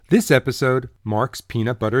This episode, Mark's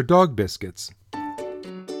Peanut Butter Dog Biscuits.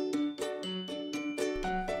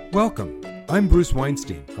 Welcome. I'm Bruce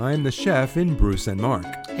Weinstein. I'm the chef in Bruce and Mark.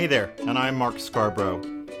 Hey there, and I'm Mark Scarborough.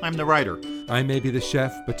 I'm the writer. I may be the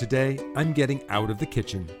chef, but today I'm getting out of the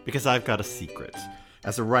kitchen. Because I've got a secret.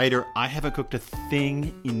 As a writer, I haven't cooked a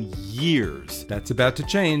thing in years. That's about to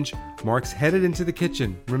change. Mark's headed into the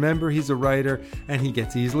kitchen. Remember, he's a writer, and he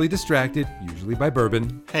gets easily distracted, usually by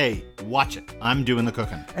bourbon. Hey, watch it. I'm doing the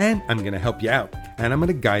cooking. And I'm going to help you out. And I'm going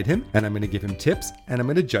to guide him, and I'm going to give him tips, and I'm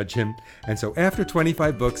going to judge him. And so after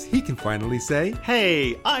 25 books, he can finally say,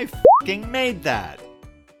 Hey, I f***ing made that.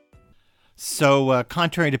 So,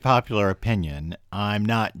 contrary to popular opinion, I'm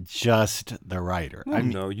not just the writer.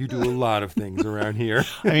 No, you do a lot of things around here.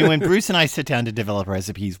 I mean, when Bruce and I sit down to develop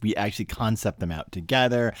recipes, we actually concept them out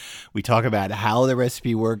together. We talk about how the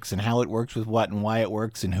recipe works and how it works with what and why it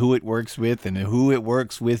works and who it works with and who it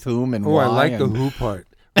works with whom and why. Oh, I like the who part.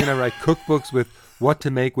 When I write cookbooks with what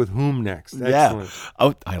to make with whom next. Excellent. Yeah.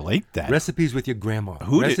 Oh, I like that. Recipes with your grandma.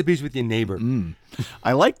 Recipes with your neighbor.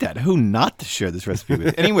 I like that. Who not to share this recipe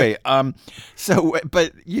with? Anyway,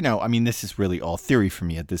 but, you know, I mean, this is really all theory for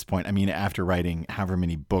me at this point. I mean, after writing however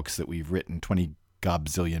many books that we've written, 20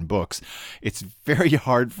 gobzillion books, it's very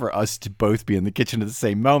hard for us to both be in the kitchen at the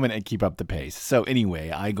same moment and keep up the pace. So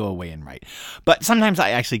anyway, I go away and write. But sometimes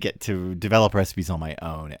I actually get to develop recipes on my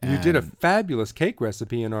own. You did a fabulous cake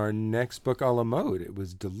recipe in our next book, a la mode. It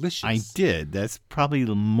was delicious. I did. That's probably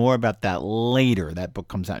more about that later. That book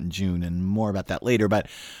comes out in June and more about that later. But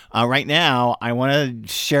right now, I want to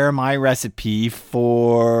share my recipe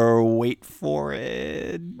for, wait for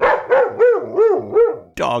it,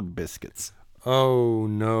 dog biscuits. Oh,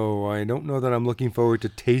 no. I don't know that I'm looking forward to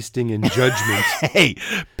tasting and judgment. Hey,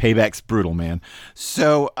 payback's brutal, man.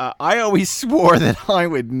 So I always swore that I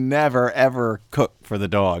would never, ever cook for the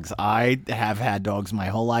dogs. I have had dogs my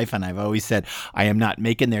whole life, and I've always said I am not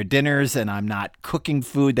making their dinners, and I'm not cooking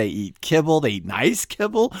food. They eat kibble. They eat nice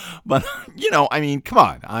kibble. But, you know, I mean, come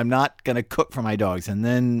on. I'm not going to cook for my dogs. And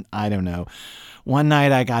then, I don't know. One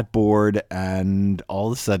night I got bored, and all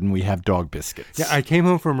of a sudden we have dog biscuits. Yeah, I came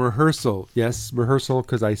home from rehearsal. Yes, rehearsal,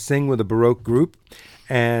 because I sing with a Baroque group.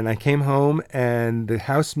 And I came home, and the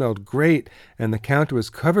house smelled great, and the counter was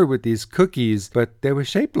covered with these cookies, but they were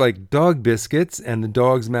shaped like dog biscuits, and the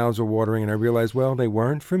dogs' mouths were watering, and I realized, well, they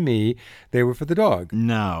weren't for me. They were for the dog.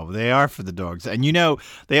 No, they are for the dogs. And you know,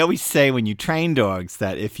 they always say when you train dogs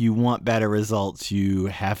that if you want better results, you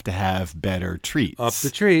have to have better treats. Up the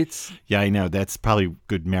treats. Yeah, I know. That's probably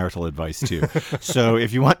good marital advice, too. So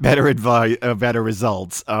if you want better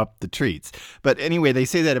results, up the treats. But anyway, they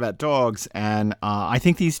say that about dogs, and I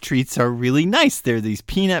think these treats are really nice. They're these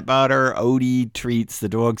peanut butter, oaty treats. The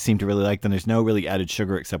dogs seem to really like them. There's no really added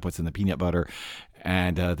sugar except what's in the peanut butter.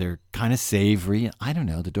 And they're kind of savory. I don't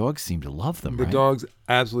know. The dogs seem to love them, The right? dogs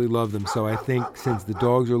absolutely love them. So I think since the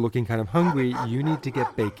dogs are looking kind of hungry, you need to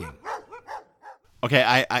get baking. Okay,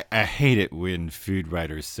 I hate it when food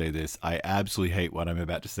writers say this. I absolutely hate what I'm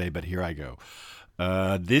about to say, but here I go.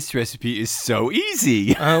 This recipe is so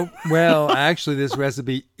easy. Oh, well, actually, this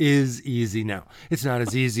recipe is easy now. It's not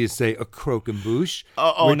as easy as, say, a croquembouche,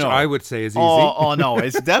 which no. I would say is easy. Oh, no,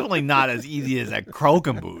 it's definitely not as easy as a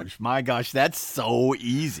croquembouche. My gosh, that's so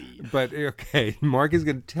easy. But, okay, Mark is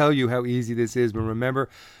going to tell you how easy this is. But remember,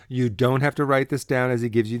 you don't have to write this down as he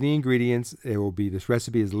gives you the ingredients. This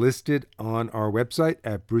recipe is listed on our website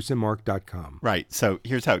at bruceandmark.com. Right, so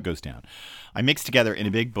here's how it goes down. I mix together in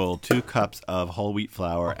a big bowl 2 cups of whole wheat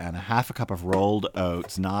flour and a half a cup of rolled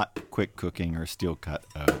oats, not quick cooking or steel cut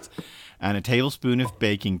oats, and a tablespoon of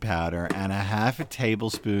baking powder and a half a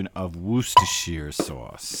tablespoon of Worcestershire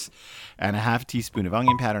sauce, and a half teaspoon of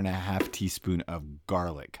onion powder and a half teaspoon of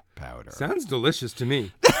garlic powder. Sounds delicious to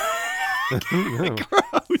me.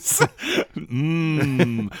 Gross.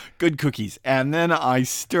 Good cookies. And then I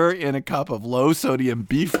stir in a cup of low sodium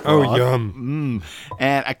beef broth. Oh, yum.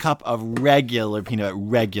 And a cup of regular peanut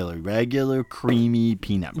butter, regular creamy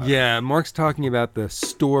peanut butter. Yeah, Mark's talking about the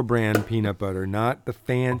store brand peanut butter, not the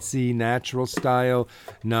fancy natural style,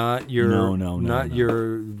 not your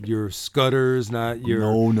your Scudders, not your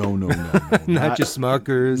No. not your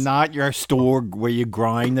Smuckers, Not your store where you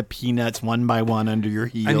grind the peanuts one by one under your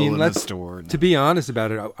heel in the store. To be honest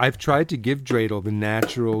about it, I've tried to give Dreidel the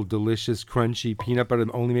natural, delicious, crunchy peanut butter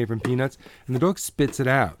only made from peanuts, and the dog spits it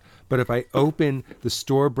out. But if I open the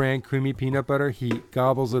store brand creamy peanut butter, he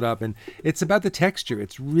gobbles it up. And it's about the texture.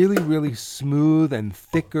 It's really, really smooth and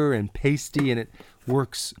thicker and pasty, and it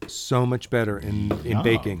works so much better in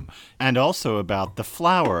baking. And also about the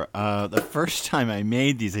flour. The first time I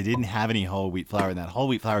made these, I didn't have any whole wheat flour, and that whole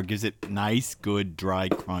wheat flour gives it nice, good, dry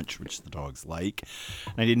crunch, which the dogs like.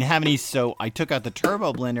 And I didn't have any, so I took out the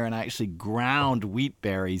turbo blender and I actually ground wheat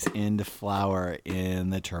berries into flour in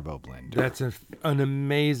the turbo blender. That's an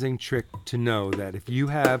amazing trick to know, that if you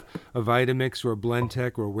have a Vitamix or a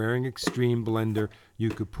Blendtec or a Wearing Extreme blender, you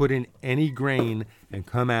could put in any grain and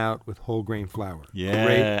come out with whole grain flour.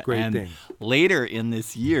 Yeah, great and thing. Later in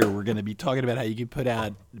this year, we're going to be talking about how you can put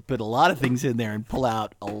a lot of things in there and pull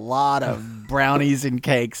out a lot of brownies and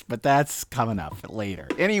cakes, but that's coming up later.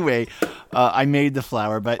 Anyway, I made the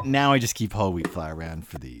flour, but now I just keep whole wheat flour around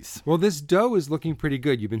for these. Well, this dough is looking pretty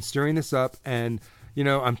good. You've been stirring this up, and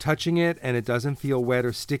I'm touching it, and it doesn't feel wet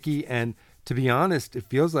or sticky, and to be honest, it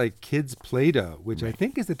feels like kids' Play-Doh, which I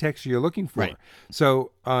think is the texture you're looking for. Right. So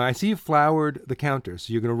I see you floured the counter,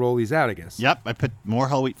 so you're going to roll these out, I guess. Yep, I put more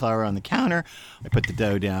whole wheat flour on the counter. I put the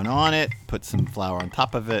dough down on it, put some flour on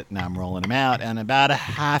top of it. Now I'm rolling them out, and about a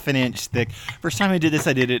half an inch thick. First time I did this,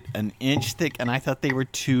 I did it an inch thick, and I thought they were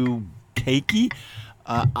too cakey.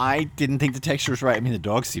 I didn't think the texture was right. I mean, the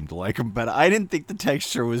dogs seemed to like them, but I didn't think the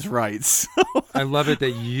texture was right. So I love it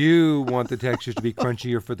that you want the textures to be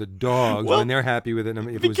crunchier for the dogs when they're happy with it. I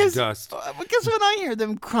mean, if it was dust. Because when I hear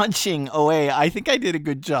them crunching away, I think I did a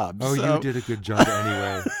good job. Oh, so. You did a good job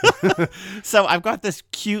anyway. So I've got this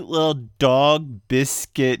cute little dog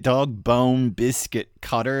bone biscuit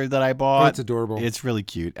cutter that I bought. Oh, it's adorable. It's really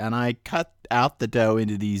cute. And I cut out the dough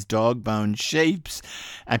into these dog bone shapes.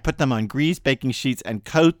 I put them on greased baking sheets and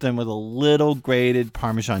coat them with a little grated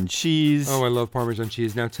Parmesan cheese. Oh, I love Parmesan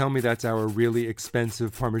cheese. Now tell me that's our really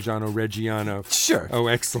expensive Parmigiano Reggiano. Sure. Oh,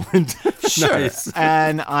 excellent. Sure. Nice.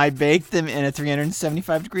 And I baked them in a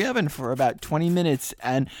 375-degree oven for about 20 minutes.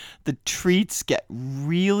 And the treats get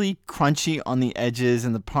really crunchy on the edges,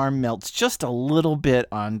 and the parm melts just a little bit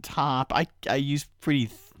on top. I use pretty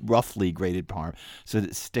roughly grated parm so that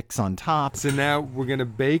it sticks on top. So now we're going to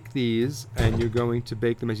bake these, and you're going to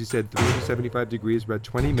bake them, as you said, 375 degrees, about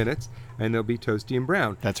 20 minutes, and they'll be toasty and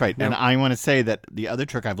brown. That's right. Now, and I want to say that the other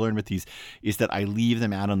trick I've learned with these is that I leave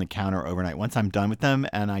them out on the counter overnight. Once I'm done with them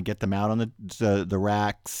and I get them out on the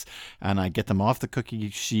racks and I get them off the cookie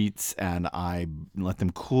sheets and I let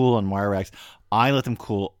them cool on wire racks, I let them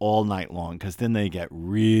cool all night long, because then they get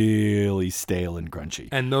really stale and crunchy.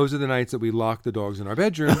 And those are the nights that we lock the dogs in our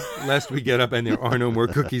bedroom, lest we get up and there are no more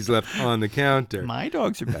cookies left on the counter. My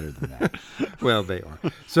dogs are better than that. Well, they are.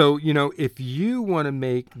 So, if you want to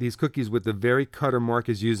make these cookies with the very cutter Mark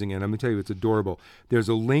is using, and I'm going to tell you, it's adorable. There's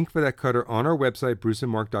a link for that cutter on our website,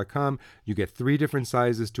 bruceandmark.com. You get 3 different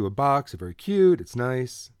sizes to a box. It's very cute. It's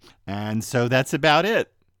nice. And so that's about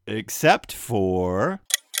it, except for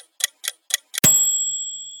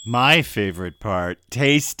my favorite part,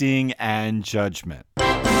 tasting and judgment.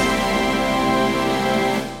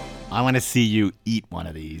 I want to see you eat one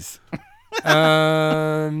of these.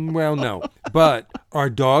 Well, no. But our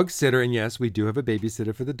dog sitter, and yes, we do have a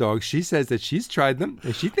babysitter for the dog. She says that she's tried them,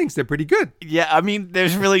 and she thinks they're pretty good. Yeah, I mean,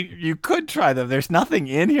 you could try them. There's nothing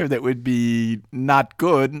in here that would be not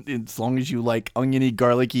good, as long as you like oniony,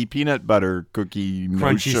 garlicky peanut butter cookie, no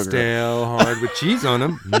crunchy, sugar. stale, hard with cheese on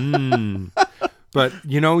them. But,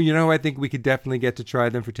 I think we could definitely get to try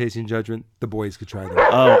them for tasting judgment. The boys could try them.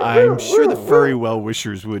 Oh, I'm sure the furry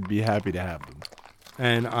well-wishers would be happy to have them.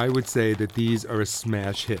 And I would say that these are a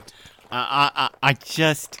smash hit. I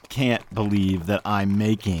just can't believe that I'm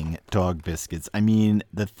making dog biscuits. I mean,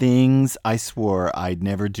 the things I swore I'd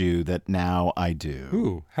never do that now I do.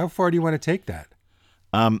 Ooh, how far do you want to take that?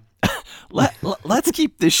 Let's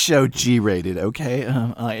keep this show G-rated,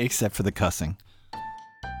 okay? Except for the cussing.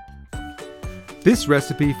 This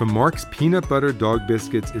recipe from Mark's Peanut Butter Dog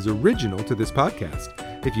Biscuits is original to this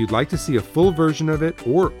podcast. If you'd like to see a full version of it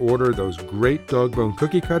or order those great dog bone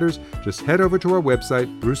cookie cutters, just head over to our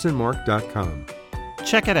website, bruceandmark.com.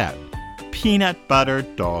 Check it out. Peanut Butter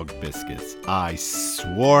Dog Biscuits. I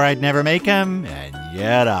swore I'd never make them, and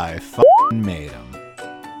yet I made them.